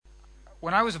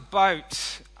When I was about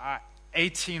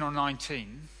 18 or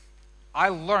 19, I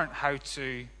learnt how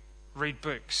to read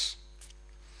books.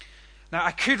 Now, I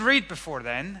could read before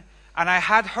then, and I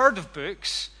had heard of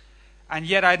books, and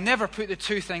yet I'd never put the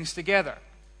two things together.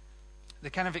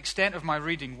 The kind of extent of my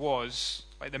reading was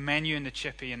like the menu and the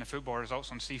chippy and the football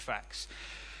results on CFAX.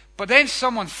 But then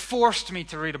someone forced me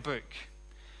to read a book.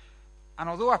 And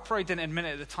although I probably didn't admit it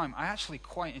at the time, I actually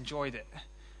quite enjoyed it.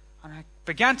 And I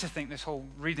began to think this whole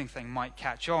reading thing might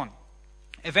catch on.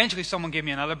 Eventually someone gave me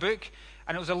another book,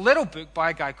 and it was a little book by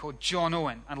a guy called John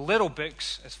Owen. And little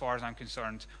books, as far as I'm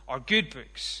concerned, are good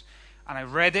books. And I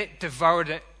read it, devoured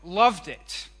it, loved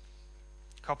it.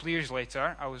 A couple of years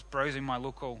later, I was browsing my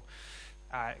local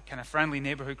kind of friendly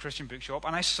neighborhood Christian bookshop,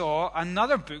 and I saw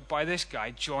another book by this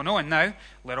guy, John Owen. Now, a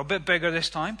little bit bigger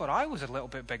this time, but I was a little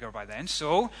bit bigger by then.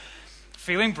 So,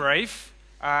 feeling brave,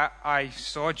 I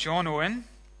saw John Owen.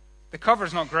 The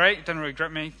cover's not great, it didn't really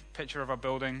grip me. Picture of a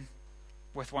building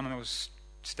with one of those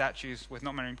statues with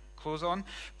not many clothes on.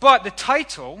 But the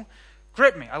title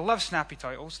gripped me. I love snappy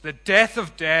titles. The Death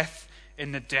of Death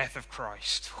in the Death of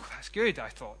Christ. Oh, that's good, I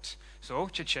thought. So,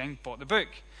 cha-ching, bought the book.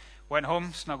 Went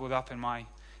home, snuggled up in my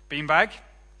beanbag.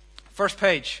 First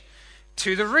page.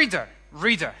 To the reader.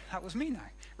 Reader. That was me now.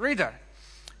 Reader.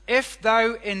 If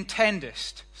thou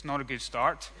intendest. It's not a good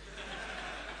start.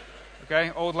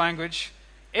 Okay, old language.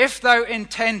 If thou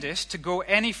intendest to go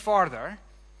any farther,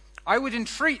 I would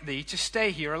entreat thee to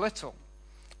stay here a little.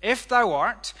 If thou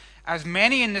art, as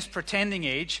many in this pretending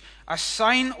age, a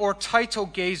sign or title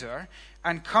gazer,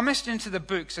 and comest into the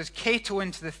books as Cato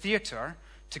into the theatre,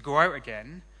 to go out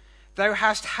again, thou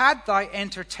hast had thy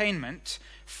entertainment,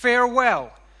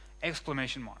 farewell!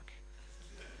 Exclamation mark.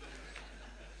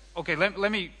 Okay,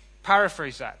 let me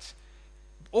paraphrase that.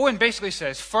 Owen basically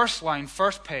says, first line,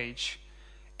 first page,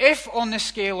 if on the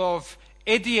scale of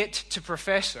idiot to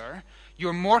professor,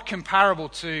 you're more comparable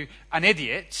to an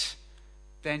idiot,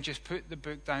 then just put the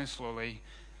book down slowly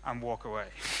and walk away.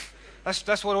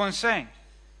 That's what Owen's saying.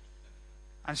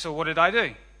 And so what did I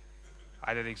do?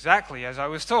 I did exactly as I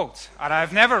was told. And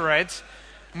I've never read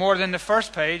more than the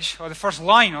first page, or the first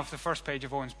line of the first page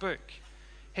of Owen's book.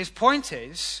 His point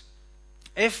is,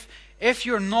 if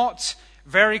you're not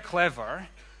very clever,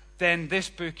 then this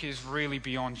book is really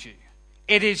beyond you.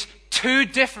 It is too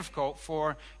difficult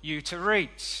for you to read.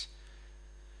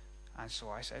 And so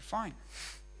I said, fine.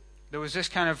 There was this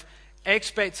kind of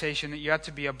expectation that you had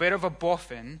to be a bit of a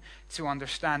boffin to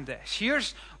understand this.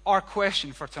 Here's our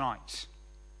question for tonight.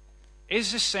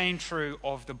 Is the same true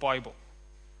of the Bible?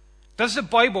 Does the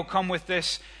Bible come with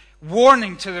this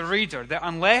warning to the reader that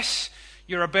unless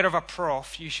you're a bit of a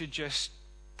prof, you should just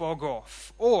bog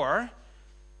off? Or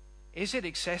is it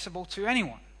accessible to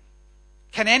anyone?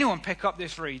 Can anyone pick up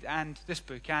this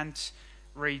book and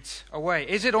read away?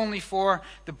 Is it only for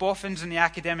the boffins and the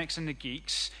academics and the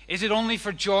geeks? Is it only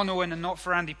for John Owen and not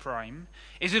for Andy Prime?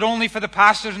 Is it only for the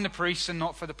pastors and the priests and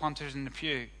not for the punters in the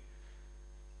pew?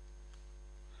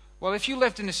 Well, if you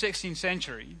lived in the 16th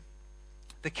century,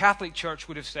 the Catholic Church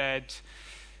would have said,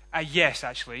 yes,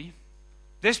 actually,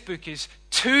 this book is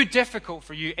too difficult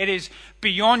for you. It is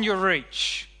beyond your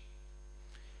reach.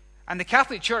 And the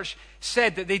Catholic Church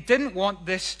said that they didn't want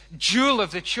this jewel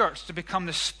of the church to become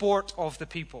the sport of the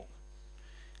people.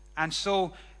 And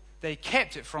so they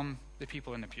kept it from the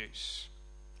people in the pews.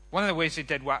 One of the ways they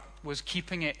did was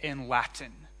keeping it in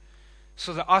Latin,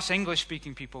 so that us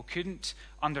English-speaking people couldn't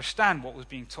understand what was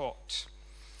being taught.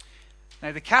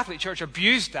 Now, the Catholic Church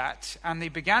abused that, and they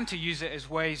began to use it as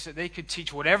ways that they could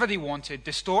teach whatever they wanted,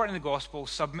 distorting the gospel,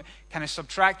 kind of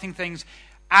subtracting things,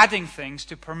 adding things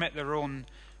to permit their own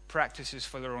practices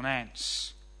for their own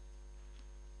ends.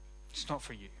 It's not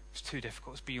for you. It's too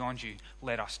difficult. It's beyond you.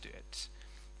 Let us do it.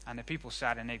 And the people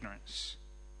sat in ignorance.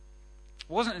 It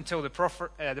wasn't until the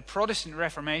Protestant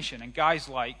Reformation and guys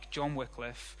like John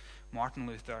Wycliffe, Martin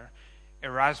Luther,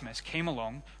 Erasmus came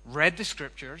along, read the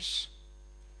scriptures,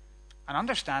 and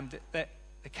understand that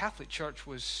the Catholic Church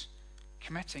was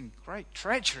committing great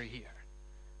treachery here.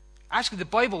 Actually, the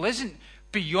Bible isn't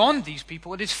beyond these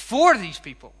people. It is for these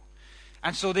people.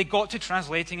 And so they got to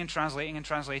translating and translating and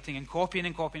translating and copying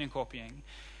and copying and copying.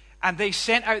 And they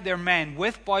sent out their men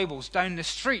with Bibles down the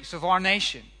streets of our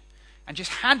nation and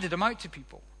just handed them out to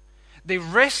people. They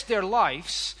risked their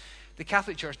lives. The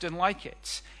Catholic Church didn't like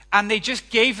it. And they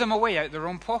just gave them away out of their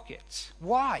own pockets.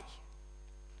 Why?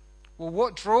 Well,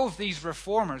 what drove these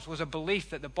reformers was a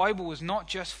belief that the Bible was not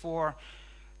just for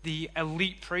the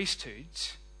elite priesthood.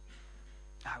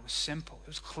 No, it was simple. It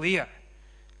was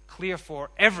clear for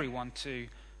everyone to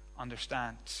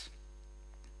understand.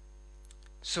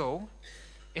 So,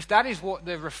 if that is what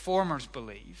the reformers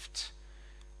believed,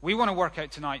 we want to work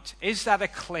out tonight, is that a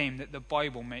claim that the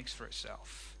Bible makes for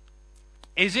itself?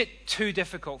 Is it too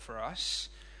difficult for us,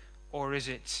 or is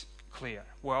it clear?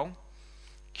 Well,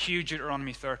 cue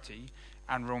Deuteronomy 30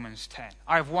 and Romans 10.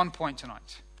 I have one point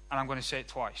tonight, and I'm going to say it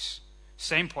twice.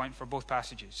 Same point for both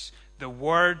passages. The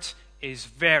word is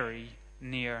very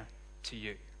near to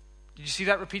you. Did you see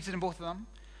that repeated in both of them?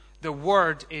 The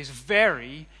word is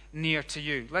very near to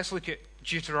you. Let's look at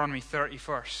Deuteronomy 30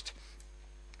 first.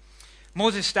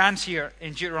 Moses stands here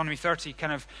in Deuteronomy 30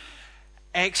 kind of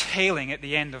exhaling at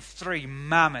the end of 3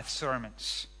 mammoth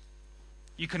sermons.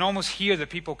 You can almost hear the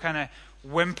people kind of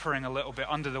whimpering a little bit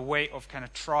under the weight of kind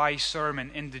of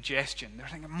tri-sermon indigestion. They're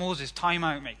thinking, Moses, time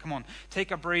out, mate. Come on,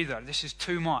 take a breather. This is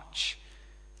too much.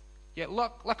 Yet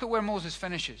look at where Moses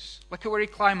finishes. Look at where he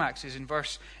climaxes in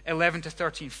verse 11 to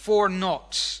 13. 4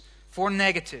 nots, 4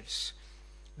 negatives.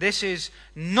 This is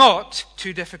not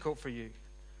too difficult for you.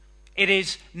 It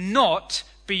is not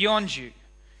beyond you.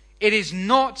 It is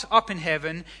not up in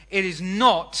heaven. It is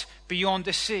not beyond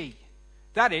the sea.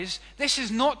 That is, this is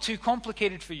not too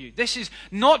complicated for you. This is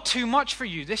not too much for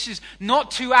you. This is not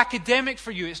too academic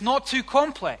for you. It's not too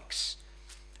complex.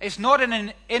 It's not in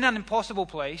an impossible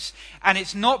place, and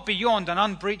it's not beyond an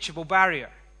unbreachable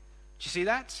barrier. Do you see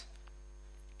that?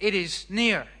 It is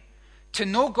near. To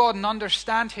know God and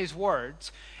understand His Word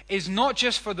is not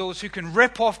just for those who can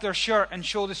rip off their shirt and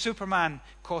show the Superman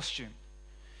costume.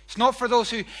 It's not for those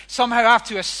who somehow have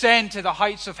to ascend to the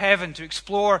heights of heaven to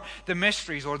explore the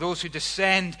mysteries, or those who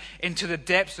descend into the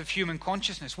depths of human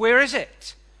consciousness. Where is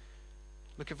it?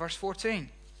 Look at verse 14.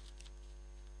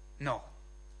 No.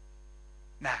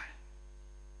 Nah.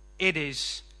 It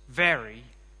is very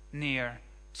near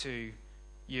to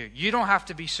you. You don't have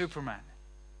to be Superman.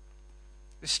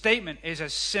 The statement is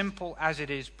as simple as it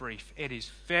is brief. It is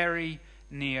very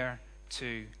near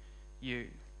to you.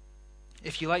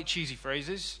 If you like cheesy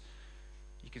phrases,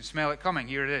 you can smell it coming.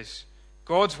 Here it is.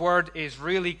 God's word is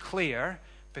really clear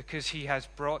because He has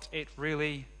brought it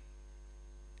really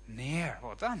near.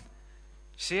 Well done.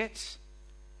 See it?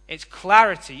 Its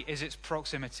clarity is its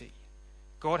proximity.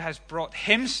 God has brought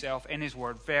Himself in His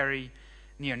word very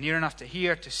near. Near enough to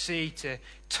hear, to see, to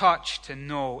touch, to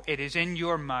know. It is in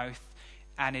your mouth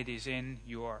and it is in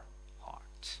your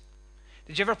heart.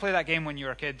 Did you ever play that game when you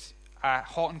were a kid?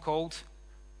 Hot and Cold?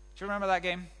 Do you remember that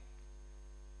game?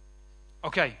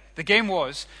 Okay, the game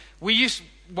was,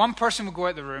 one person would go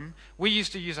out the room. We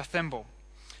used to use a thimble.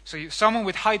 So someone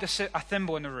would hide a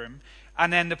thimble in the room,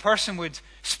 and then the person would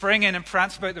spring in and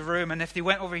prance about the room, and if they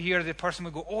went over here, the person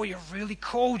would go, oh, you're really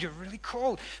cold, you're really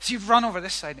cold. So you'd run over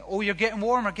this side, oh, you're getting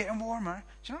warmer, getting warmer.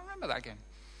 Do you not remember that game?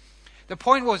 The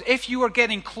point was, if you were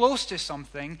getting close to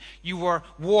something, you were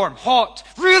warm, hot,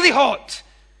 really hot.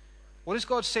 What does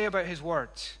God say about His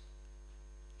words?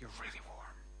 You're really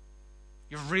warm.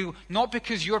 You're real, not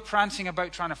because you're prancing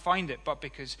about trying to find it, but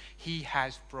because He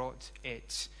has brought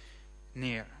it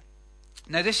near.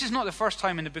 Now, this is not the first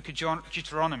time in the book of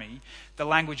Deuteronomy the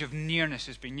language of nearness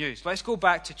has been used. Let's go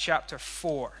back to chapter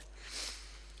 4.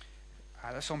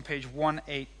 That's on page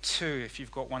 182 if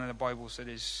you've got one of the Bibles that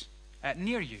is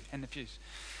near you in the pews.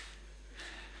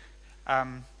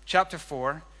 Chapter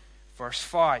 4, verse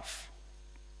 5.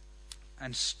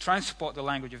 And try and spot the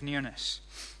language of nearness.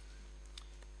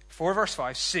 4 verse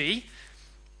 5, see,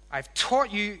 I've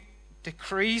taught you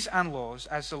decrees and laws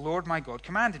as the Lord my God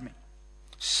commanded me,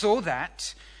 so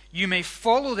that you may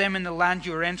follow them in the land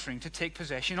you are entering to take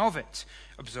possession of it.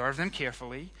 Observe them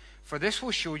carefully, for this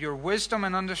will show your wisdom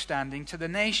and understanding to the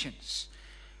nations,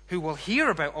 who will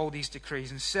hear about all these decrees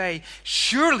and say,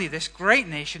 surely this great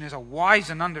nation is a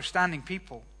wise and understanding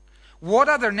people. What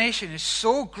other nation is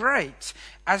so great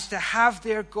as to have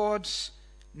their gods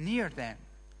near them,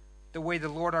 the way the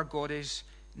Lord our God is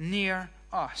near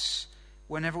us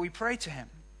whenever we pray to Him?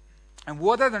 And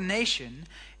what other nation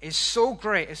is so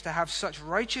great as to have such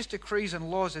righteous decrees and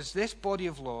laws as this body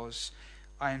of laws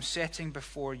I am setting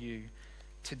before you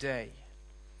today?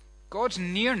 God's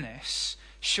nearness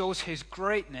shows His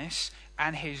greatness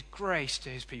and His grace to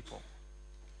His people.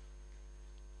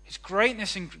 His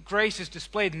greatness and grace is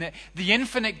displayed in that the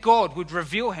infinite God would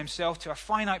reveal Himself to a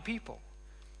finite people.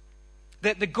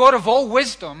 That the God of all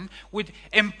wisdom would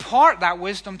impart that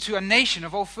wisdom to a nation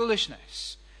of all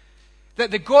foolishness.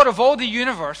 That the God of all the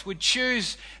universe would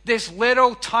choose this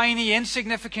little, tiny,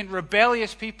 insignificant,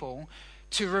 rebellious people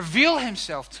to reveal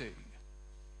Himself to.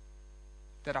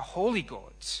 That a holy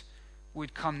God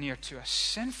would come near to a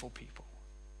sinful people.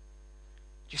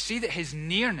 You see that His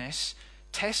nearness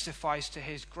testifies to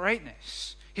His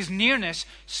greatness. His nearness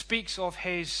speaks of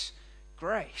His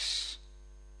grace.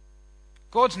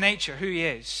 God's nature, who He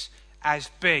is, as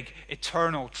big,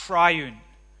 eternal, triune,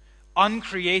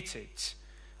 uncreated,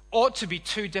 ought to be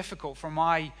too difficult for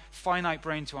my finite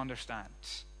brain to understand.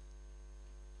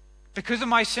 Because of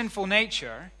my sinful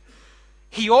nature,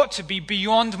 he ought to be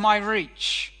beyond my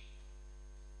reach.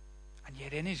 And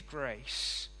yet in his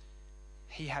grace,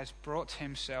 he has brought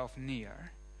himself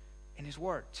near in his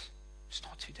word. It's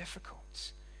not too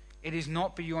difficult. It is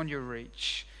not beyond your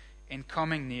reach. In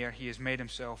coming near, he has made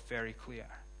himself very clear.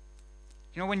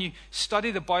 You know, when you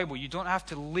study the Bible, you don't have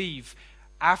to leave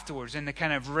afterwards in the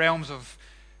kind of realms of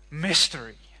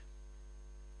mystery.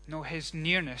 No, his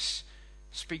nearness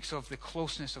speaks of the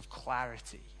closeness of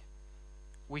clarity.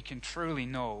 We can truly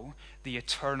know the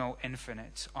eternal,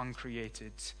 infinite,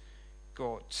 uncreated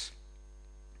God.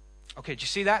 Okay, do you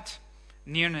see that?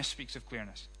 Nearness speaks of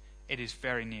clearness. It is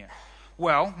very near.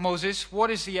 Well, Moses, what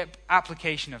is the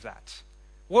application of that?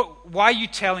 Why are you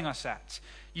telling us that?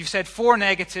 You've said 4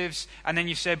 negatives, and then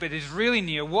you've said, but it is really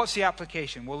near. What's the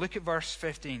application? Well, look at verse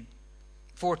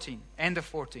 14, end of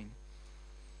 14.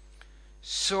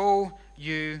 So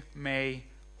you may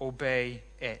obey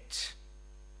it.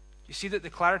 You see that the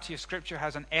clarity of Scripture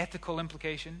has an ethical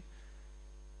implication?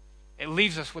 It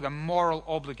leaves us with a moral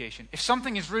obligation. If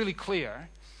something is really clear,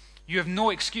 you have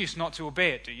no excuse not to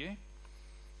obey it, do you?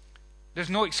 There's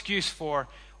no excuse for,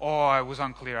 I was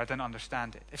unclear, I didn't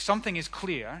understand it. If something is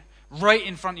clear, right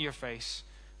in front of your face,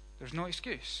 there's no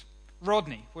excuse.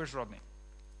 Rodney, where's Rodney?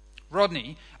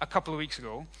 Rodney, a couple of weeks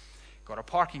ago, got a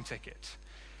parking ticket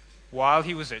while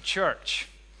he was at church.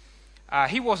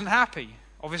 He wasn't happy.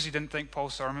 Obviously didn't think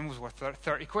Paul's sermon was worth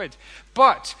 30 quid.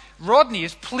 But Rodney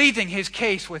is pleading his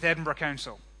case with Edinburgh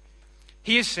Council.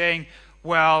 He is saying,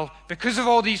 well, because of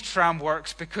all these tram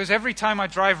works, because every time I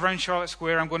drive around Charlotte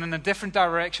Square, I'm going in a different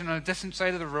direction on a different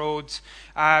side of the road,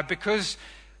 because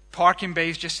parking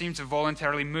bays just seem to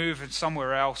voluntarily move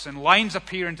somewhere else, and lines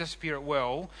appear and disappear at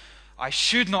will, I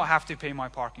should not have to pay my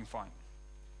parking fine.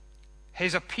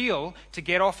 His appeal to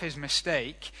get off his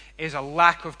mistake is a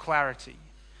lack of clarity.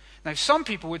 Now, some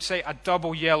people would say a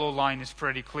double yellow line is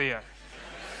pretty clear.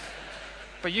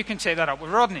 But you can take that up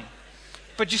with Rodney.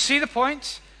 But you see the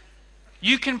point?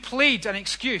 You can plead an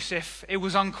excuse if it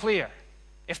was unclear,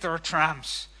 if there are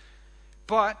trams.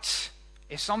 But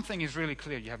if something is really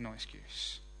clear, you have no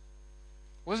excuse.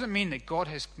 What does it mean that God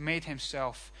has made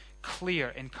himself clear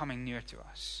in coming near to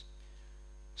us?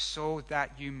 So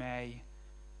that you may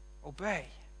obey.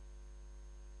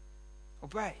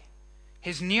 Obey.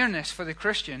 His nearness for the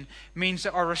Christian means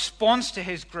that our response to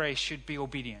his grace should be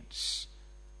obedience.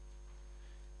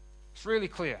 It's really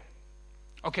clear.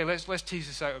 Okay, let's tease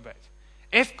this out a bit.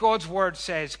 If God's word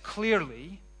says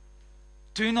clearly,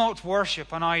 do not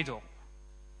worship an idol,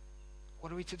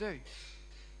 what are we to do?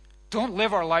 Don't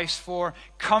live our lives for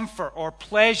comfort or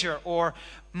pleasure or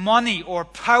money or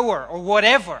power or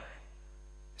whatever.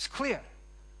 It's clear.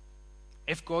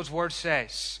 If God's word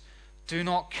says, do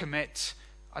not commit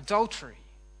adultery,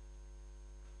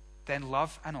 then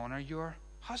love and honor your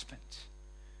husband.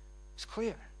 It's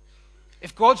clear.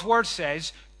 If God's word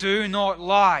says, do not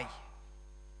lie,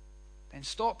 then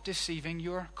stop deceiving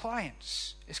your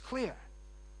clients. It's clear.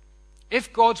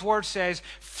 If God's word says,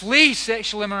 flee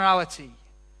sexual immorality,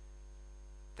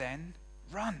 then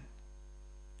run.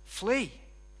 Flee.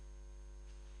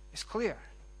 It's clear.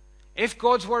 If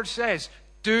God's word says,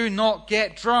 do not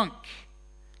get drunk,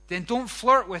 then don't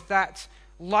flirt with that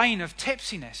line of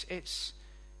tipsiness. It's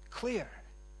clear.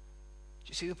 Do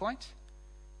you see the point?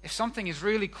 If something is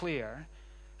really clear,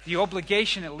 the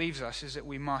obligation it leaves us is that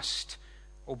we must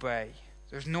obey.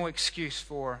 There's no excuse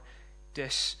for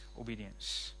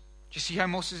disobedience. Do you see how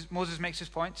Moses makes his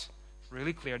point?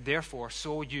 Really clear. Therefore,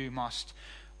 so you must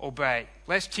obey.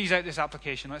 Let's tease out this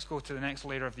application. Let's go to the next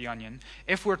layer of the onion.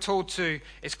 If we're told to,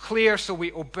 it's clear, so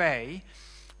we obey,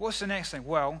 what's the next thing?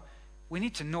 Well, we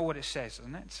need to know what it says,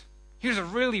 doesn't it? Here's a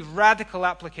really radical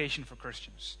application for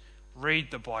Christians. Read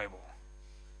the Bible.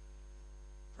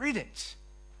 Read it.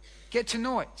 Get to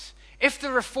know it. If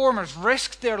the reformers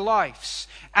risked their lives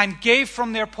and gave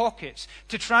from their pockets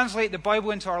to translate the Bible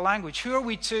into our language, who are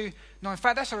we to? No, in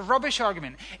fact, that's a rubbish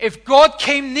argument. If God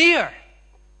came near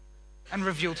and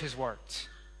revealed his word,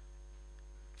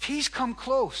 if he's come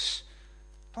close,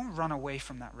 don't run away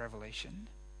from that revelation.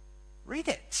 Read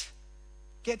it.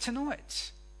 Get to know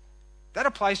it. That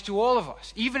applies to all of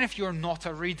us, even if you're not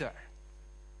a reader.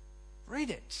 Read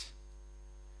it.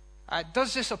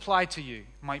 Does this apply to you?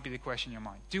 Might be the question in your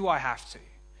mind. Do I have to?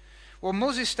 Well,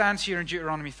 Moses stands here in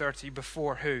Deuteronomy 30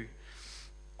 before who?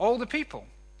 All the people.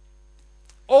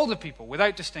 All the people,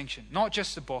 without distinction. Not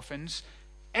just the boffins.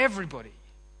 Everybody.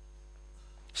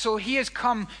 So he has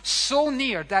come so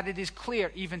near that it is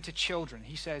clear even to children.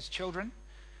 He says, children,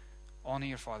 honor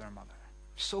your father and mother.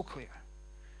 So clear.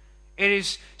 It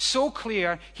is so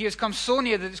clear, he has come so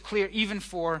near that it's clear even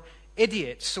for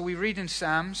idiots. So we read in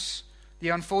Psalms, the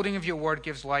unfolding of your word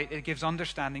gives light, it gives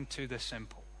understanding to the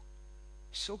simple.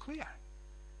 So clear.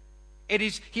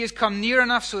 He has come near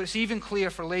enough so it's even clear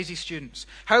for lazy students.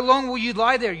 How long will you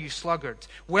lie there, you sluggard?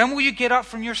 When will you get up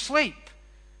from your sleep?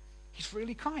 He's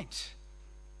really kind.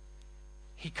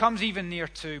 He comes even near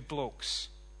to blokes.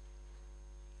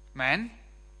 Men,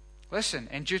 listen,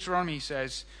 in Deuteronomy he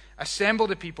says, assemble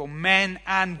the people, men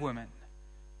and women,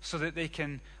 so that they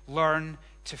can learn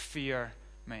to fear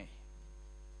me.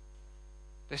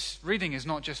 This reading is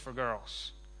not just for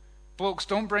girls. Blokes,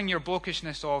 don't bring your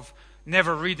blokishness of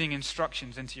never reading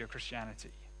instructions into your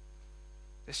Christianity.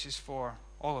 This is for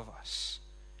all of us.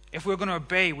 If we're going to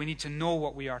obey, we need to know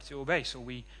what we are to obey. So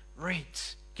we read.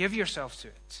 Give yourself to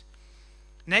it.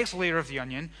 Next layer of the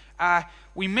onion,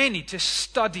 we may need to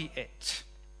study it.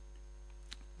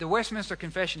 The Westminster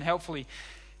Confession helpfully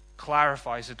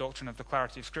clarifies the doctrine of the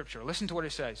clarity of Scripture. Listen to what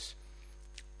it says.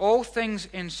 All things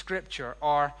in Scripture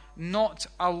are not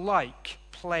alike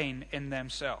plain in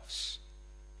themselves.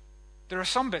 There are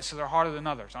some bits that are harder than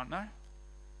others, aren't there?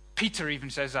 Peter even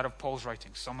says that of Paul's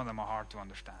writings. Some of them are hard to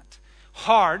understand.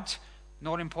 Hard,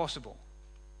 not impossible.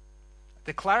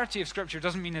 The clarity of Scripture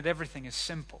doesn't mean that everything is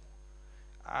simple.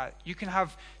 You can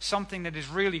have something that is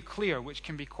really clear, which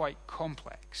can be quite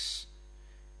complex.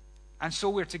 And so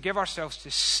we're to give ourselves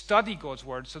to study God's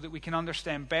word so that we can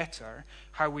understand better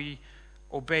how we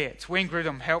obey it. Wayne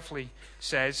Grudem helpfully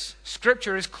says,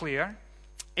 Scripture is clear,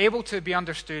 able to be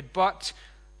understood, but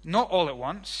not all at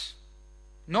once,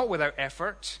 not without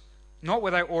effort, not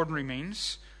without ordinary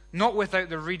means, not without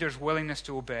the reader's willingness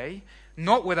to obey,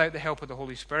 not without the help of the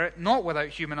Holy Spirit, not without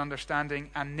human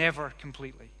understanding, and never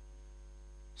completely.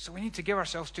 So we need to give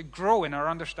ourselves to grow in our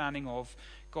understanding of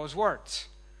God's word.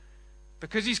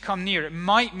 Because he's come near, it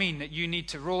might mean that you need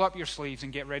to roll up your sleeves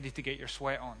and get ready to get your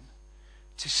sweat on,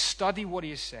 to study what he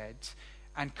has said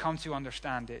and come to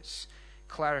understand its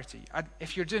clarity.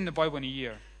 If you're doing the Bible in a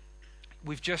year,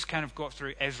 we've just kind of got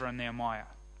through Ezra and Nehemiah.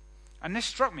 And this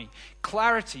struck me.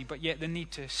 Clarity, but yet the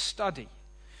need to study.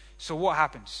 So what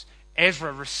happens?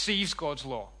 Ezra receives God's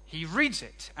law. He reads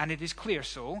it, and it is clear,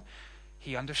 so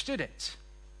he understood it.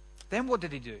 Then what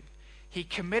did he do? He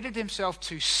committed himself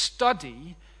to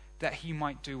study that he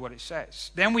might do what it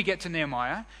says. Then we get to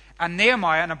Nehemiah, and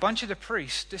Nehemiah and a bunch of the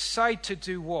priests decide to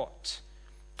do what?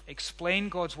 Explain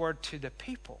God's word to the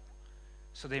people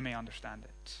so they may understand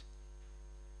it.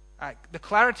 The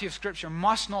clarity of Scripture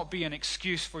must not be an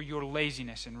excuse for your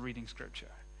laziness in reading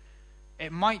Scripture.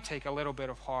 It might take a little bit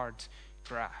of hard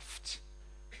graft.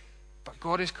 But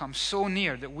God has come so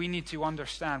near that we need to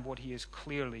understand what he has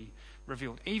clearly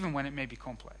revealed, even when it may be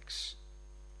complex.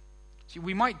 See,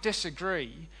 we might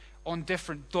disagree on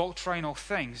different doctrinal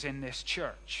things in this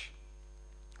church.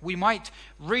 We might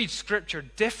read Scripture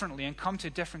differently and come to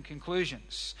different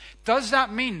conclusions. Does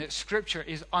that mean that Scripture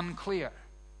is unclear?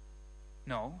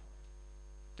 No.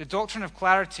 The doctrine of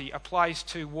clarity applies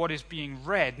to what is being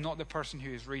read, not the person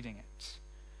who is reading it.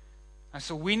 And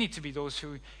so we need to be those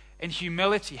who, in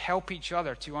humility, help each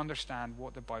other to understand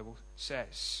what the Bible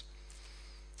says.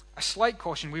 A slight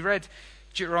caution. We read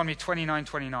Deuteronomy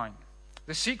 29:29.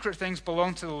 The secret things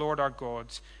belong to the Lord our God,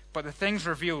 but the things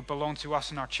revealed belong to us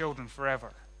and our children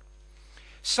forever.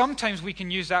 Sometimes we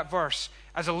can use that verse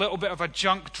as a little bit of a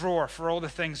junk drawer for all the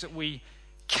things that we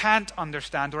can't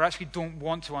understand or actually don't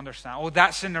want to understand. Oh,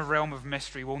 that's in the realm of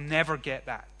mystery. We'll never get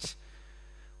that.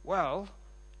 Well,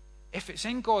 if it's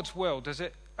in God's will,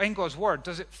 in God's word,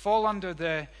 does it fall under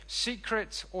the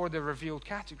secret or the revealed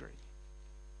category?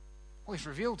 Well, he's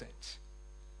revealed it.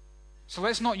 So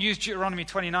let's not use Deuteronomy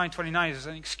 29:29 as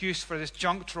an excuse for this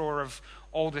junk drawer of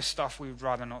all this stuff we would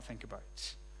rather not think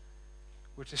about.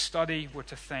 We're to study, we're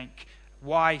to think.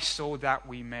 Why? So that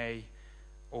we may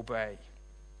obey.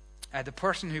 The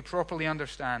person who properly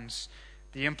understands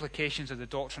the implications of the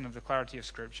doctrine of the clarity of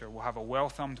Scripture will have a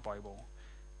well-thumbed Bible,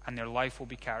 and their life will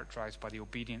be characterized by the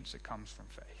obedience that comes from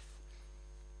faith.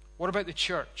 What about the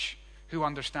church who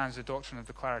understands the doctrine of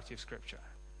the clarity of Scripture?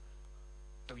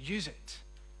 They'll use it.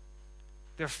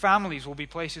 Their families will be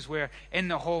places where, in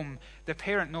the home, the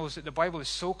parent knows that the Bible is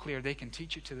so clear they can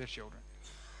teach it to their children.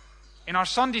 In our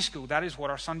Sunday school, that is what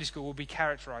our Sunday school will be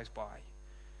characterized by.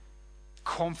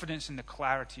 Confidence in the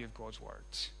clarity of God's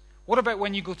words. What about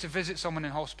when you go to visit someone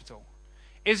in hospital?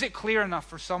 Is it clear enough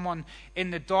for someone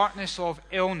in the darkness of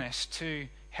illness to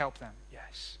help them?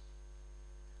 Yes.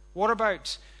 What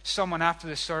about someone after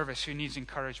the service who needs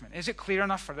encouragement? Is it clear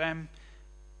enough for them?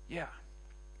 Yeah.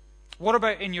 What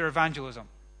about in your evangelism?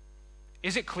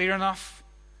 Is it clear enough?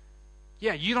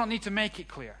 Yeah, you don't need to make it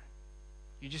clear.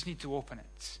 You just need to open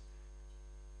it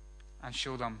and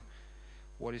show them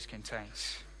what it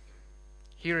contains.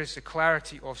 Here is the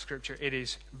clarity of Scripture. It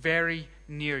is very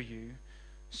near you,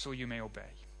 so you may obey.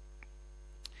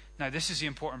 Now, this is the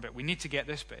important bit. We need to get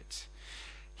this bit.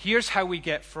 Here's how we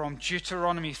get from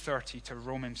Deuteronomy 30 to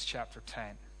Romans chapter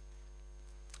 10.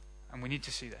 And we need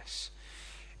to see this.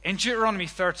 In Deuteronomy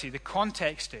 30, the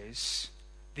context is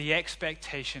the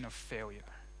expectation of failure.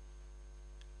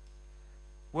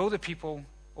 Will the people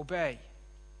obey?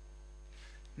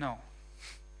 No.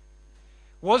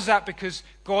 Was that because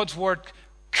God's word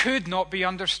could not be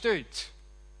understood?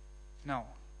 No.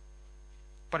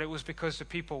 But it was because the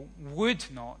people would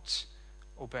not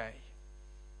obey.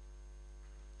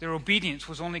 Their obedience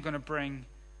was only going to bring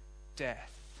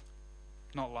death,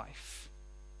 not life.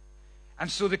 And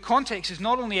so the context is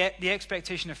not only the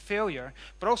expectation of failure,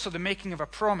 but also the making of a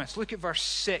promise. Look at verse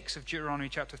 6 of Deuteronomy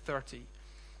chapter 30.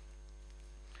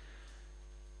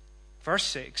 Verse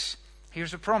 6,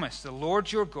 here's a promise. The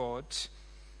Lord your God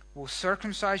will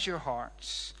circumcise your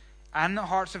hearts and the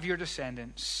hearts of your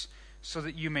descendants, so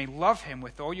that you may love him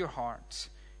with all your heart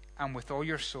and with all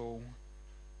your soul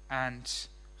and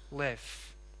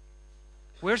live.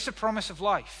 Where's the promise of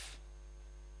life?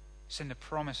 It's in the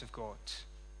promise of God.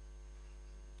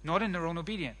 Not in their own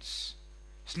obedience.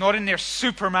 It's not in their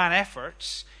Superman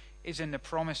efforts. It's in the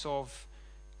promise of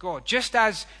God. Just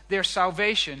as their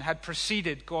salvation had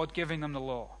preceded God giving them the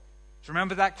law. Do you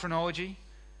remember that chronology?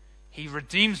 He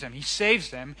redeems them. He saves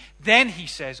them. Then he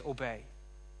says, obey.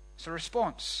 It's a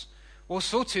response. Well,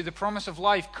 so too, the promise of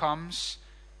life comes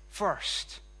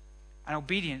first. And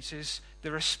obedience is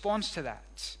the response to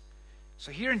that.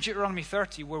 So here in Deuteronomy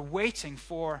 30, we're waiting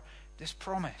for this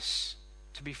promise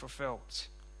to be fulfilled.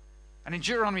 And in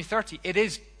Deuteronomy 30, it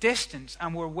is distant,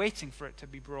 and we're waiting for it to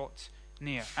be brought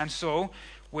near. And so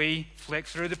we flick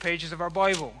through the pages of our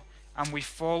Bible, and we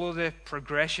follow the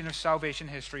progression of salvation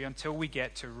history until we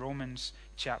get to Romans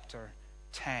chapter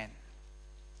 10.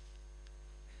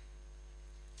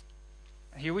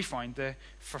 And here we find the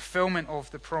fulfillment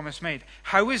of the promise made.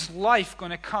 How is life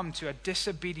going to come to a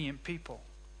disobedient people?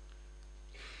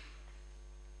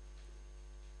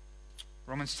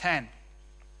 Romans 10.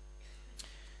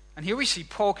 And here we see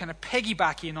Paul kind of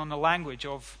piggybacking on the language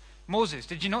of Moses.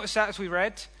 Did you notice that as we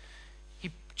read?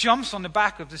 He jumps on the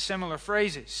back of the similar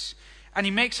phrases. And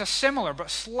he makes a similar but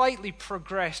slightly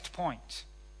progressed point.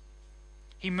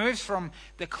 He moves from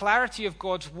the clarity of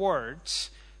God's words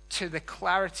to the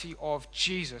clarity of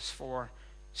Jesus for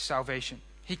salvation.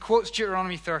 He quotes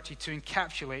Deuteronomy 30 to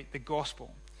encapsulate the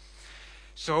gospel.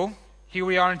 So, here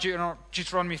we are in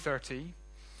Deuteronomy 30.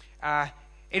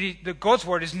 God's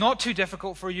word is not too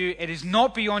difficult for you. It is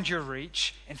not beyond your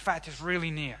reach. In fact, it's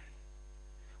really near.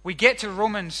 We get to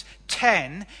Romans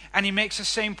 10, and he makes the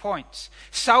same point.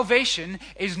 Salvation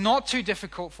is not too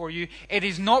difficult for you. It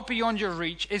is not beyond your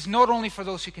reach. It's not only for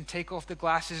those who can take off the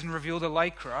glasses and reveal the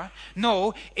lycra.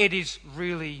 No, it is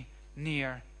really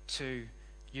near to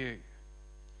you.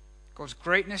 God's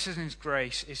greatness and his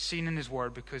grace is seen in his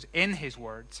word, because in his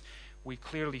words we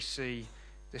clearly see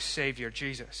the Savior,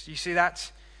 Jesus. You see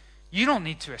that? You don't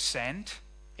need to ascend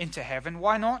into heaven.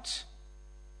 Why not?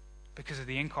 Because of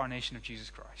the incarnation of Jesus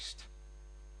Christ.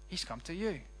 He's come to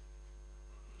you.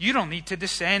 You don't need to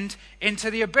descend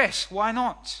into the abyss. Why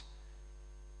not?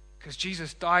 Because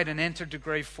Jesus died and entered the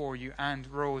grave for you and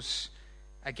rose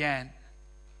again.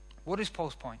 What is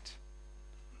Paul's point?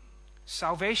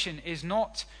 Salvation is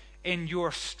not in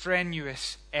your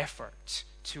strenuous effort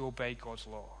to obey God's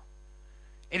law.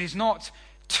 It is not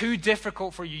too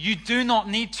difficult for you. You do not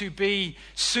need to be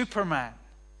Superman.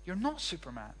 You're not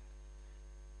Superman.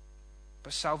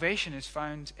 But salvation is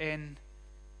found in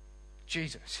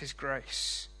Jesus, his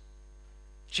grace.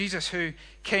 Jesus, who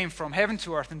came from heaven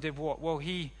to earth and did what? Well,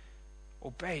 he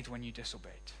obeyed when you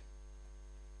disobeyed.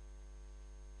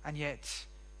 And yet,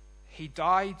 he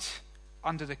died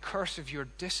under the curse of your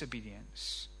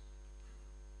disobedience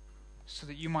so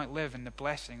that you might live in the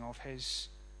blessing of his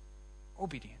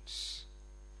obedience.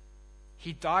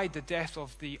 He died the death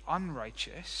of the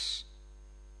unrighteous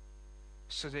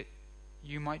so that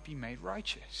you might be made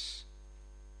righteous.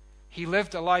 He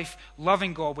lived a life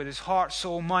loving God with his heart,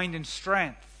 soul, mind, and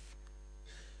strength,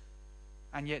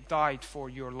 and yet died for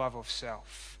your love of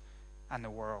self and the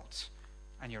world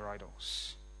and your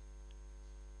idols.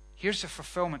 Here's the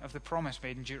fulfillment of the promise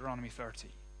made in Deuteronomy 30.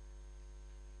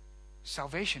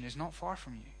 Salvation is not far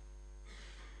from you.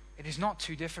 It is not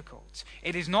too difficult.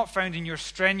 It is not found in your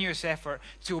strenuous effort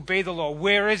to obey the law.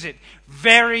 Where is it?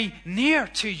 Very near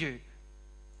to you.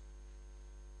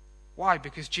 Why?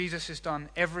 Because Jesus has done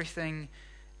everything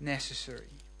necessary.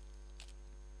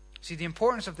 See, the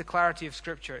importance of the clarity of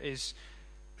Scripture is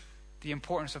the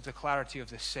importance of the clarity of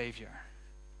the Savior.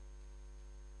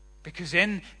 Because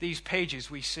in these pages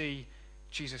we see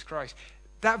Jesus Christ.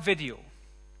 That video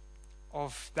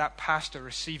of that pastor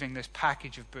receiving this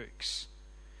package of books,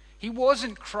 he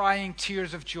wasn't crying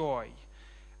tears of joy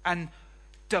and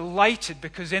delighted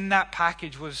because in that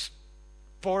package was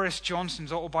Boris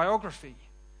Johnson's autobiography.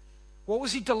 What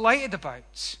was he delighted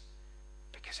about?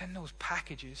 Because in those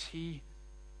packages he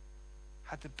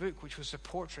had the book which was the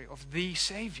portrait of the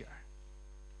Savior.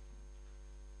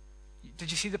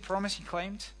 Did you see the promise he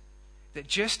claimed? That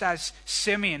just as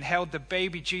Simeon held the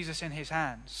baby Jesus in his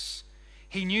hands,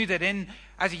 he knew that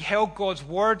as he held God's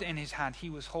word in his hand, he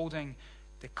was holding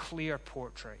the clear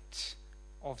portrait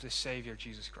of the Savior,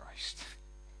 Jesus Christ.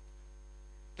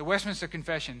 The Westminster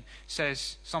Confession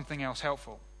says something else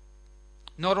helpful.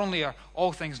 Not only are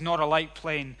all things not alike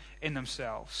plain in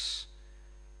themselves,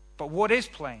 but what is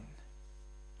plain?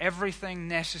 Everything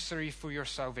necessary for your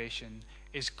salvation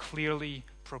is clearly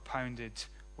propounded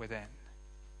within.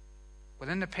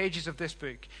 Within the pages of this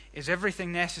book is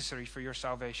everything necessary for your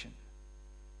salvation.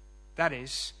 That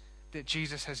is, that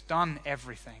Jesus has done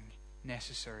everything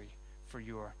necessary for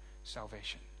your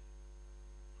salvation.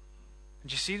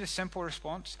 And you see the simple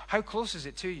response? How close is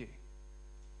it to you?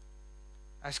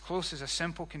 As close as a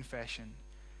simple confession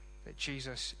that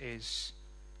Jesus is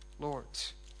Lord.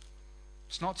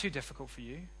 It's not too difficult for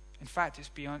you. In fact,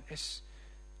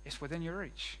 it's within your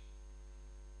reach.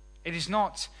 It is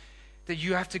not that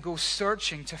you have to go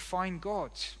searching to find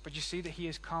God, but you see that He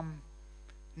has come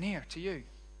near to you.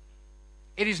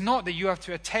 It is not that you have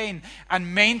to attain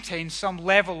and maintain some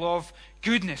level of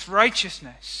goodness,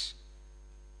 righteousness,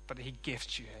 but that He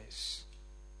gifts you His.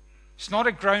 It's not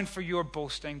a ground for your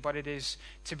boasting, but it is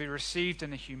to be received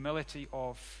in the humility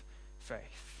of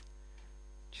faith.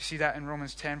 Do you see that in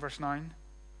Romans 10 verse 9?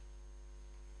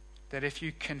 That if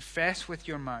you confess with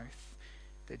your mouth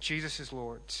that Jesus is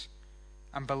Lord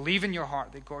and believe in your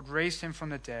heart that God raised Him from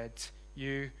the dead,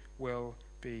 you will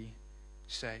be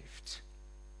saved.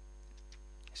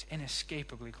 It's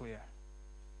inescapably clear.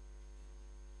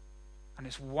 And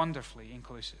it's wonderfully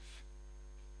inclusive.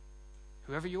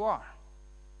 Whoever you are,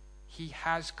 He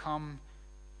has come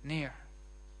near.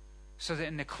 So that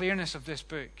in the clearness of this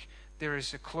book, there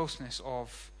is the closeness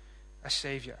of a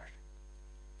Savior.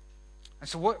 And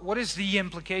so what is the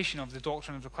implication of the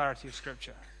doctrine of the clarity of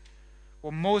Scripture?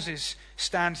 Well, Moses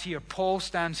stands here, Paul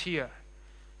stands here,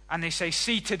 and they say,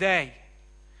 see today,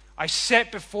 I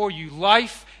set before you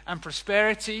life and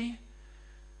prosperity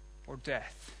or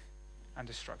death and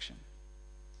destruction.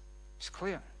 It's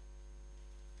clear.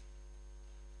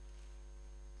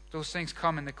 Those things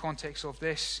come in the context of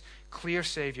this clear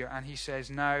Savior, and He says,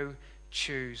 now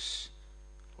choose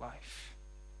life.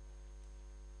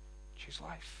 Choose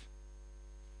life.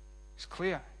 It's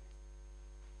clear.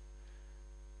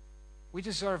 We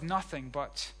deserve nothing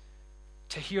but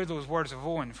to hear those words of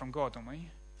Owen from God, don't we?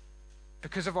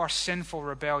 Because of our sinful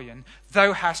rebellion,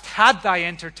 thou hast had thy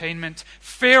entertainment,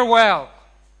 farewell.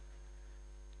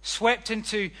 Swept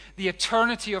into the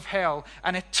eternity of hell,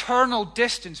 an eternal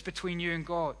distance between you and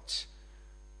God.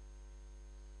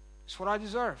 It's what I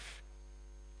deserve.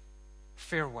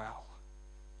 Farewell.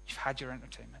 You've had your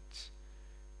entertainment.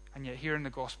 And yet here in the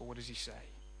gospel, what does He say?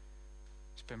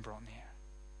 It's been brought near.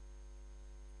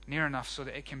 Near enough so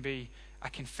that it can be a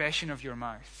confession of your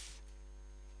mouth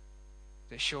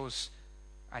that shows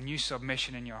a new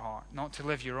submission in your heart, not to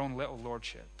live your own little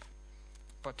lordship,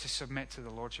 but to submit to the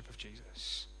lordship of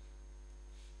Jesus.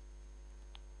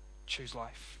 Choose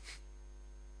life.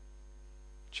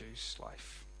 Choose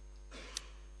life.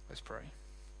 Let's pray.